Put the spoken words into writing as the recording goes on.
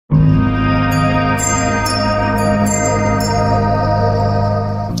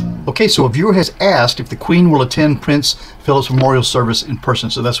Okay, so a viewer has asked if the Queen will attend Prince Philip's memorial service in person.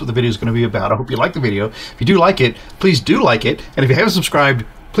 So that's what the video is going to be about. I hope you like the video. If you do like it, please do like it. And if you haven't subscribed,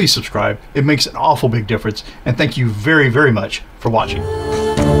 please subscribe. It makes an awful big difference. And thank you very, very much for watching.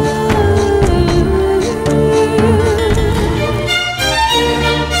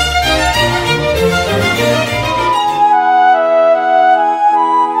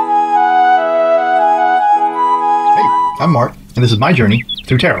 I'm Mark, and this is my journey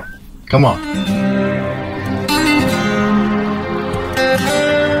through tarot. Come on.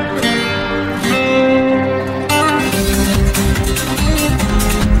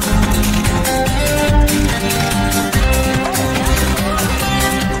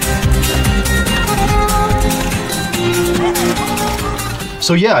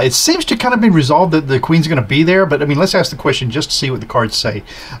 So yeah, it seems to kind of be resolved that the Queen's going to be there, but I mean, let's ask the question just to see what the cards say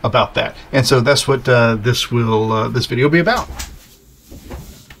about that. And so that's what this video will be about.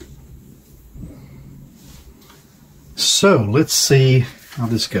 So let's see how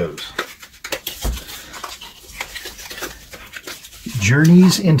this goes.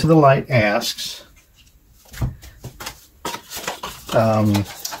 Journeys into the Light asks,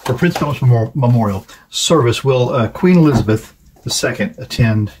 for Prince Philip's memorial service, will Queen Elizabeth II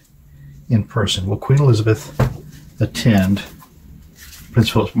attend in person? Will Queen Elizabeth attend Prince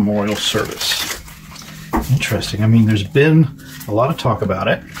Philip's memorial service? Interesting. I mean, there's been a lot of talk about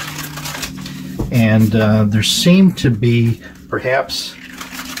it, and there seem to be perhaps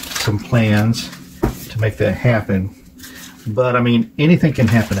some plans to make that happen, but I mean, anything can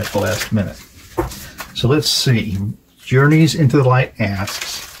happen at the last minute. So let's see. Journeys into the Light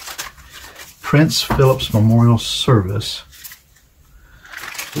asks, Prince Philip's memorial service,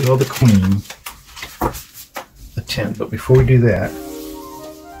 will the Queen attend? But before we do that,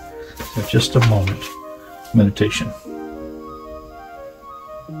 so just a moment, meditation.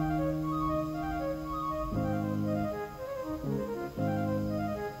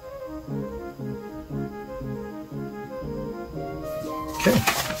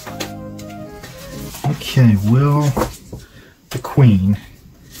 Okay, will the Queen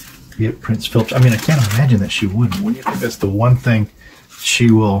be at Prince Philip's? I mean, I can't imagine that she wouldn't. Wouldn't you think that's the one thing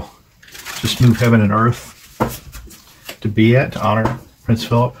she will just move heaven and earth to be at, to honor Prince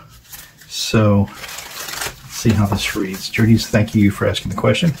Philip? So let's see how this reads. Journeys, thank you for asking the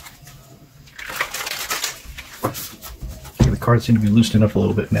question. Okay, the cards seem to be loosening up a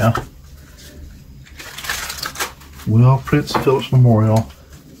little bit now. Will Prince Philip's memorial,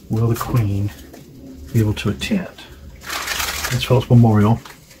 will the Queen be able to attend? Prince Philip's memorial,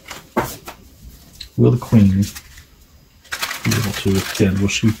 will the Queen be able to attend? Will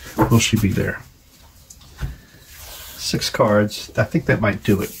she be there? 6 cards. I think that might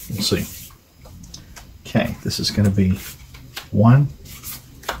do it. We'll see. Okay, this is going to be 1,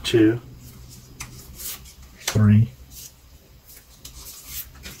 2, 3,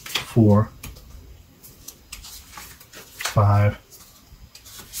 4, 5,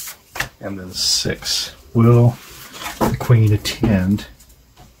 and then 6. Will the Queen attend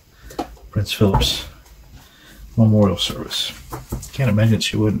Prince Philip's memorial service? Can't imagine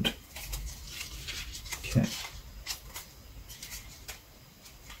she wouldn't. Okay.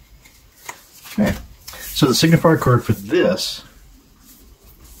 Okay. So the signifier card for this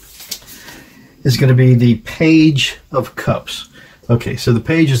is going to be the Page of Cups. Okay, so the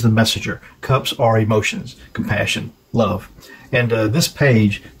page is the messenger. Cups are emotions, compassion, love. And this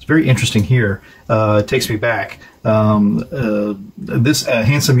page is very interesting here. It takes me back. This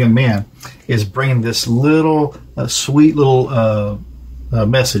handsome young man is bringing this little, sweet little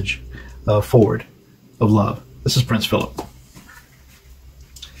message forward of love. This is Prince Philip.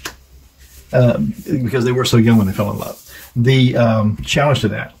 Because they were so young when they fell in love. The challenge to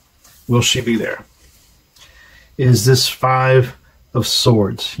that, will she be there? Is this 5 of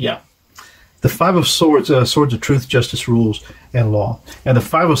Swords? Yeah. The 5 of Swords, swords of truth, justice, rules, and law. And the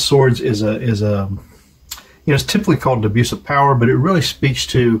 5 of Swords is it's typically called an abuse of power, but it really speaks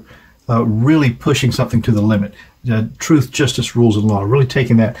to really pushing something to the limit. Truth, justice, rules, and law, really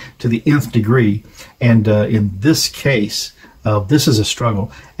taking that to the nth degree. And in this case, this is a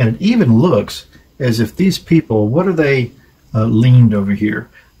struggle. And it even looks as if these people, what are they leaned over here?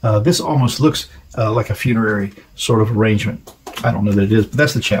 This almost looks like a funerary sort of arrangement. I don't know that it is, but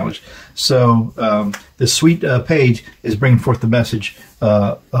that's the challenge. So this sweet page is bringing forth the message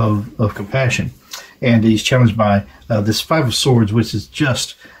of compassion. And he's challenged by this 5 of Swords, which is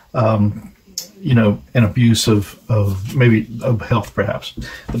just, an abuse of maybe of health, perhaps.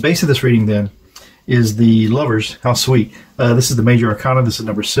 The base of this reading, then, is the Lovers. How sweet. This is the major arcana. This is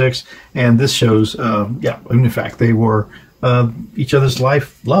number 6. And this shows, in fact, they were each other's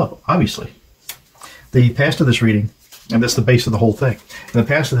life love, obviously. The past of this reading, and that's the base of the whole thing, and the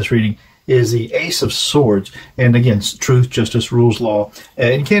past of this reading is the Ace of Swords, and again, truth, justice, rules, law,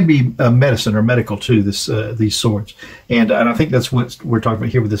 and it can be medicine or medical too. These swords, and I think that's what we're talking about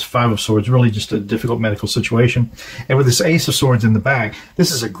here with this Five of Swords. Really, just a difficult medical situation, and with this Ace of Swords in the back,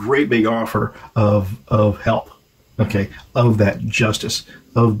 this is a great big offer of help. Okay, of that justice,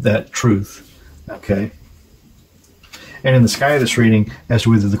 of that truth. Okay, and in the sky of this reading, as to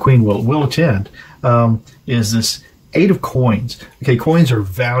whether the Queen will attend, is this Eight of Coins. Okay, coins are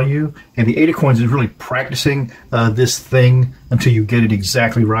value, and the Eight of Coins is really practicing this thing until you get it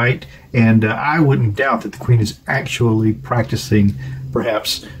exactly right. And I wouldn't doubt that the Queen is actually practicing,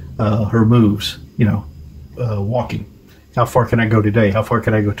 perhaps, her moves. You know, walking. How far can I go today? How far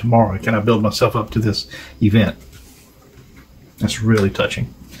can I go tomorrow? Can I build myself up to this event? That's really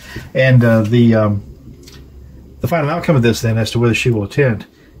touching. And the final outcome of this, then, as to whether she will attend,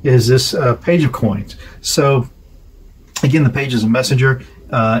 is this Page of Coins. So, again, the page is a messenger,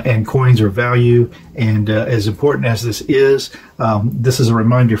 and coins are value, and as important as this is a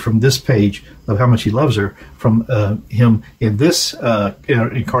reminder from this page of how much he loves her, from him in this,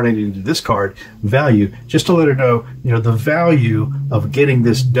 incarnated into this card, value, just to let her know, the value of getting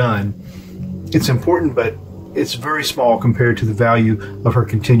this done. It's important, but it's very small compared to the value of her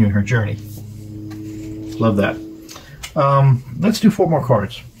continuing her journey. Love that. Let's do 4 more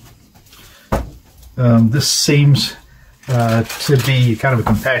cards. This seems to be kind of a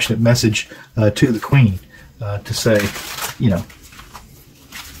compassionate message to the Queen, to say,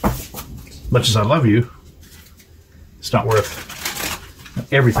 much as I love you, it's not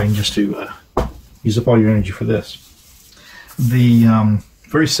worth everything just to use up all your energy for this. The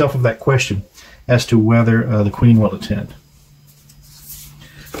very self of that question as to whether the Queen will attend.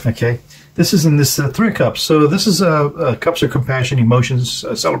 Okay, this is in this Three of Cups. So this is Cups of Compassion, Emotions,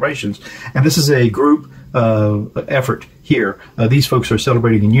 Celebrations, and this is a group effort here. These folks are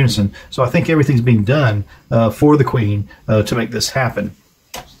celebrating in unison. So I think everything's being done for the Queen to make this happen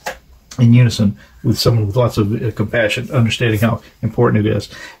in unison with someone with lots of compassion, understanding how important it is.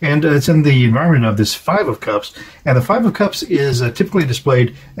 And it's in the environment of this Five of Cups. And the Five of Cups is typically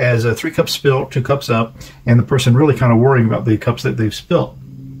displayed as 3 cups spilt, 2 cups up, and the person really kind of worrying about the cups that they've spilt.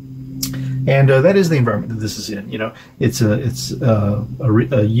 And that is the environment that this is in. It's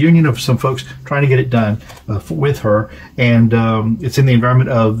a union of some folks trying to get it done with her, and it's in the environment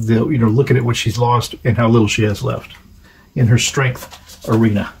of the looking at what she's lost and how little she has left in her strength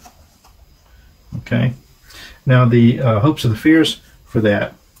arena. Okay, now the hopes and the fears for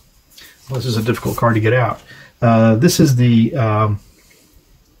that. Well, this is a difficult card to get out. This is the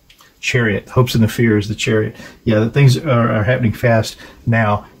Chariot. Hopes and the fears, the Chariot. Yeah, that things are happening fast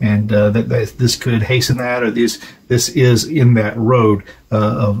now, and that this could hasten that, or this is in that road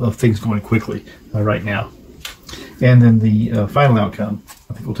of things going quickly right now. And then the final outcome,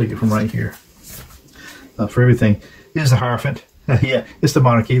 I think we'll take it from right here, for everything, is the Hierophant. Yeah, it's the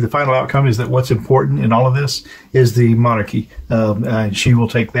monarchy. The final outcome is that what's important in all of this is the monarchy, and she will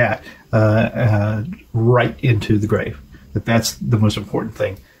take that right into the grave. That's the most important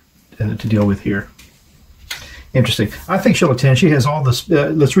thing to deal with here. Interesting. I think she'll attend. She has all this.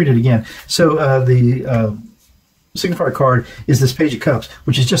 Let's read it again. So the signifier card is this Page of Cups,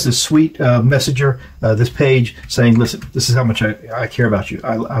 which is just this sweet messenger, this page saying, listen, this is how much I care about you.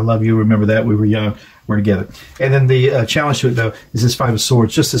 I love you. Remember that. We were young. We're together. And then the challenge to it, though, is this Five of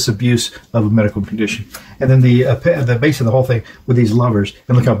Swords, just this abuse of a medical condition. And then the base of the whole thing with these lovers,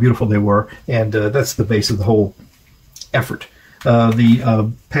 and look how beautiful they were. And that's the base of the whole effort.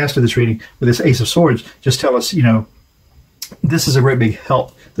 The past of this reading with this Ace of Swords just tell us, this is a great big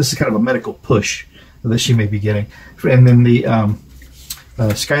help. This is kind of a medical push that she may be getting. And then the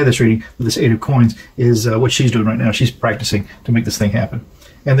sky of this reading with this Eight of Coins is what she's doing right now. She's practicing to make this thing happen.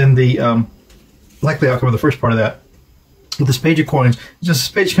 And then the likely outcome of the first part of that, with this Page of Coins, is just this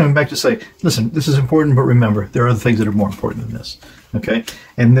page coming back to say, listen, this is important, but remember, there are other things that are more important than this. Okay?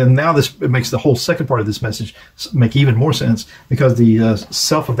 And then now it makes the whole second part of this message make even more sense, because the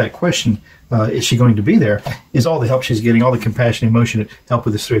self of that question, is she going to be there, is all the help she's getting, all the compassion, emotion, help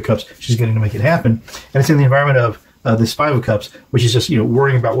with this Three of Cups she's getting to make it happen. And it's in the environment of this Five of Cups, which is just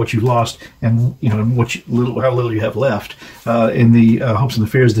worrying about what you've lost and how little you have left. In the hopes and the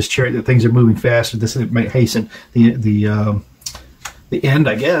fears, this Chariot, that things are moving fast. This may hasten the end,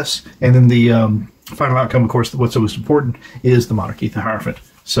 I guess. And then the final outcome, of course, what's most important is the monarchy, the Hierophant.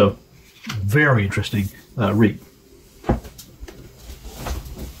 So, very interesting read.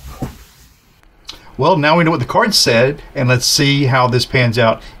 Well, now we know what the cards said, and let's see how this pans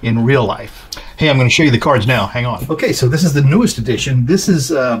out in real life. Hey, I'm going to show you the cards now. Hang on. Okay, so this is the newest edition. This is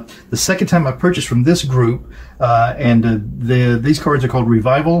the second time I purchased from this group, these cards are called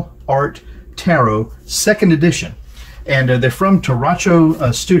Revival Art Tarot, 2nd edition. And they're from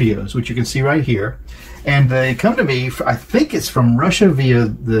Taracho Studios, which you can see right here. And they come to me, I think it's from Russia via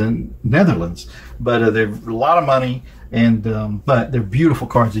the Netherlands, but they're a lot of money, and but they're beautiful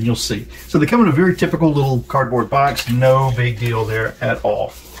cards, and you'll see. So they come in a very typical little cardboard box, no big deal there at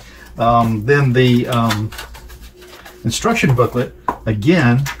all. Then the instruction booklet,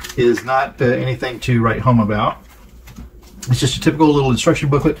 again, is not anything to write home about. It's just a typical little instruction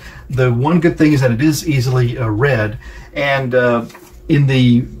booklet. The one good thing is that it is easily read, and in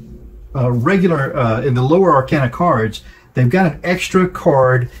the in the lower arcana cards, they've got an extra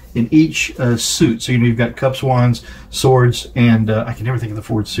card in each suit. So you've got cups, wands, swords, and I can never think of the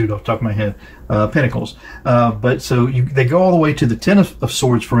fourth suit off the top of my head, pentacles. But so they go all the way to the 10 of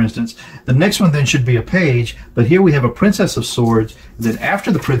swords, for instance. The next one then should be a page, but here we have a princess of swords. And then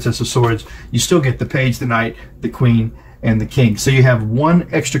after the princess of swords, you still get the page, the knight, the queen, and the king. So you have one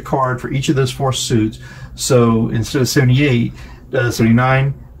extra card for each of those 4 suits. So instead of 78,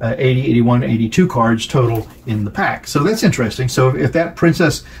 79, 80, 81, 82 cards total in the pack. So that's interesting. So if that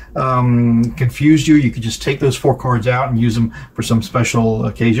princess confused you, you could just take those 4 cards out and use them for some special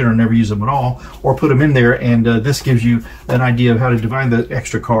occasion, or never use them at all, or put them in there, and this gives you an idea of how to divide the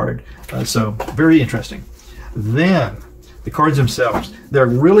extra card. So very interesting. Then the cards themselves, they're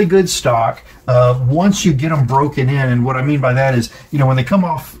really good stock once you get them broken in. And what I mean by that is, you know, when they come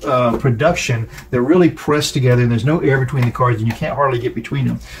off production, they're really pressed together, and there's no air between the cards, and you can't hardly get between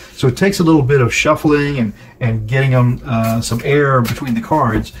them. So it takes a little bit of shuffling and getting them some air between the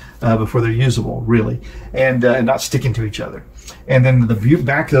cards before they're usable, really, and not sticking to each other. And then the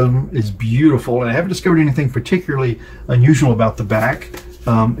back of them is beautiful, and I haven't discovered anything particularly unusual about the back,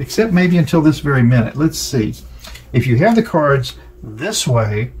 except maybe until this very minute. Let's see. If you have the cards this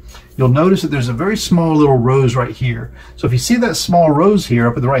way, you'll notice that there's a very small little rose right here. So if you see that small rose here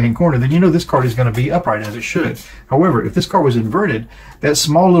up in the right-hand corner, then you know this card is going to be upright, as it should. However, if this card was inverted, that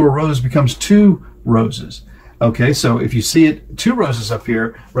small little rose becomes 2 roses. Okay, so if you see it 2 roses up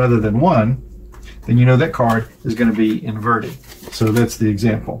here rather than 1, then you know that card is going to be inverted. So that's the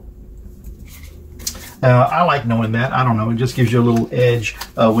example. I like knowing that. I don't know, it just gives you a little edge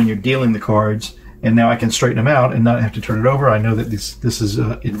when you're dealing the cards. And now I can straighten them out and not have to turn it over. I know that this is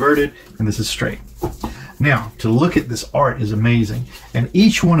inverted and this is straight. Now, to look at this art is amazing. And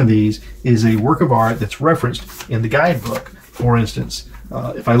each one of these is a work of art that's referenced in the guidebook. For instance,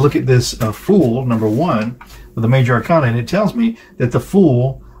 if I look at this Fool, number 1, with the Major Arcana, and it tells me that the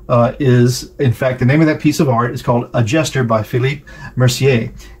Fool is, in fact, the name of that piece of art is called A Jester by Philippe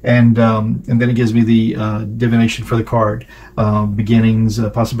Mercier. And then it gives me the divination for the card, beginnings,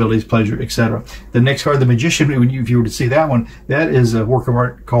 possibilities, pleasure, etc. The next card, the Magician, if you were to see that one, that is a work of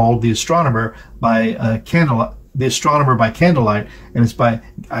art called The Astronomer by Candlelight. The Astronomer by Candlelight, and it's by,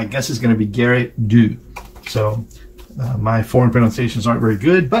 I guess it's going to be Garrett Du. So my foreign pronunciations aren't very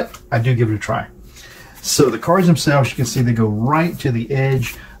good, but I do give it a try. So the cards themselves, you can see they go right to the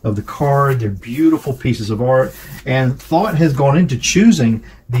edge of the card. They're beautiful pieces of art, and thought has gone into choosing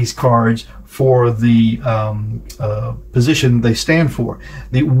these cards for the position they stand for.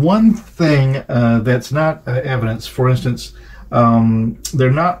 The one thing that's not evidence, for instance,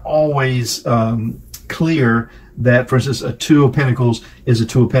 they're not always clear that, for instance, a 2 of Pentacles is a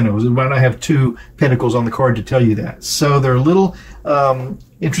 2 of Pentacles. It might not have 2 Pentacles on the card to tell you that. So they're a little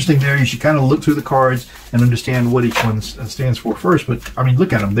interesting there. You should kind of look through the cards and understand what each one stands for first. But, I mean,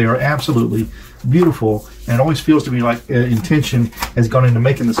 look at them. They are absolutely beautiful. And it always feels to me like intention has gone into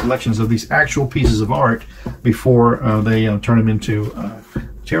making the selections of these actual pieces of art before they turn them into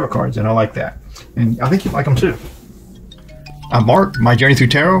tarot cards. And I like that. And I think you like them too. I'm Mark, My Journey Through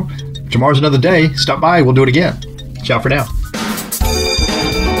Tarot. Tomorrow's another day. Stop by. We'll do it again. Ciao for now. 1,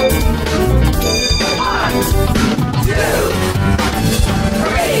 2,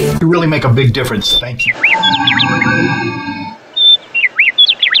 3. You really make a big difference. Thank you.